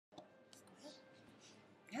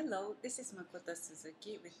Hello, this is Makoto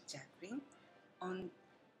Suzuki with Jacqueline on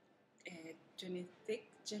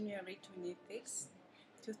January 26,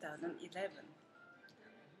 2011.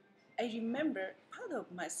 I remember part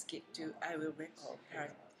of my skit too. I will record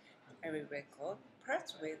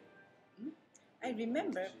parts with. I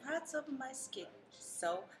remember parts of my skit,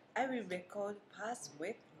 so I will record parts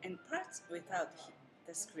with and parts without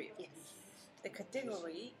the script. Yes. The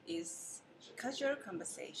category is casual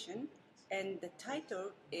conversation, and the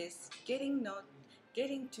title is getting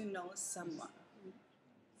to know someone.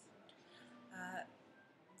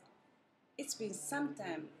 It's been some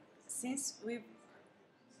time since we've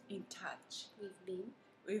in touch.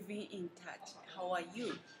 We've been in touch. How are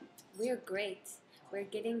you? We're great. We're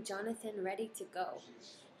getting Jonathan ready to go.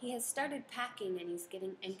 He has started packing and he's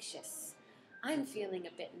getting anxious. I'm feeling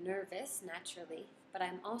a bit nervous, naturally, but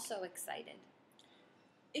I'm also excited.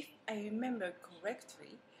 If I remember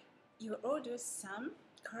correctly, you ordered some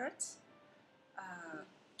cards.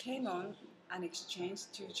 Came on an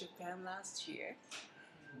exchange to Japan last year,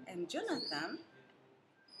 and Jonathan.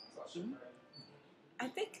 I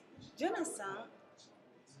think Jonathan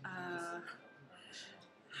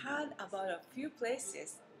heard about a few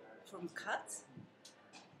places from Katz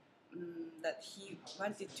that he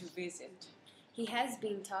wanted to visit. He has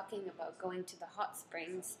been talking about going to the hot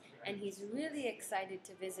springs, and he's really excited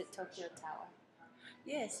to visit Tokyo Tower.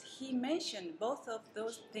 Yes, he mentioned both of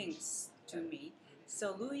those things to me,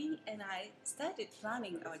 so Louis and I started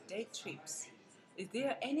planning our day trips. Is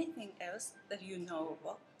there anything else that you know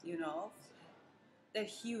of that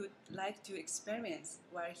he would like to experience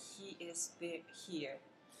while he is here?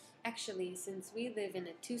 Actually, since we live in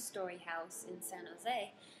a two-story house in San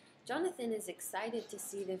Jose, Jonathan is excited to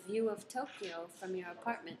see the view of Tokyo from your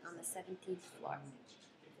apartment on the 17th floor.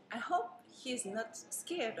 I hope he is not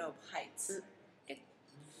scared of heights.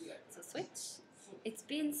 Good. So switch. It's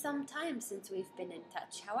been some time since we've been in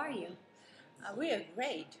touch. How are you? We are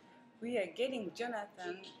great. We are getting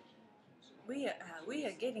Jonathan. We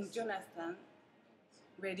are getting Jonathan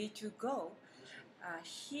ready to go.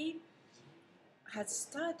 He has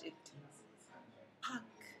started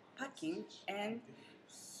packing and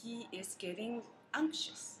he is getting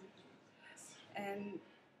anxious. And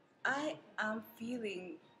I am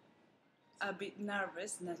feeling a bit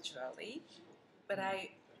nervous naturally, but I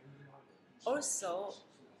also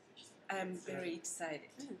am very excited.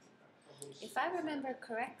 If I remember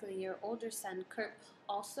correctly, your older son Kurt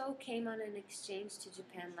also came on an exchange to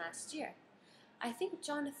Japan last year. I think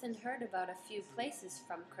Jonathan heard about a few places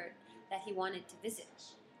from Kurt that he wanted to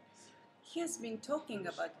visit. He has been talking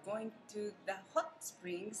about going to the hot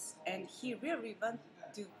springs, and he really wants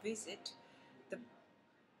to visit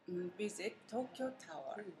Tokyo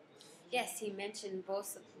Tower. Yes, he mentioned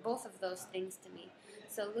both of those things to me.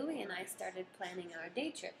 So Louis and I started planning our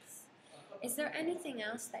day trips. Is there anything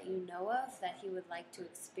else that you know of that he would like to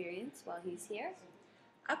experience while he's here?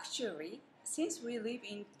 Actually, since we live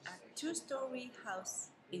in a two-story house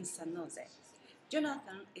in San Jose,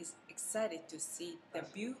 Jonathan is excited to see the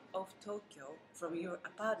view of Tokyo from your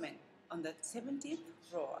apartment on the 17th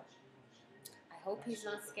floor. I hope he's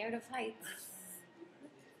not scared of heights.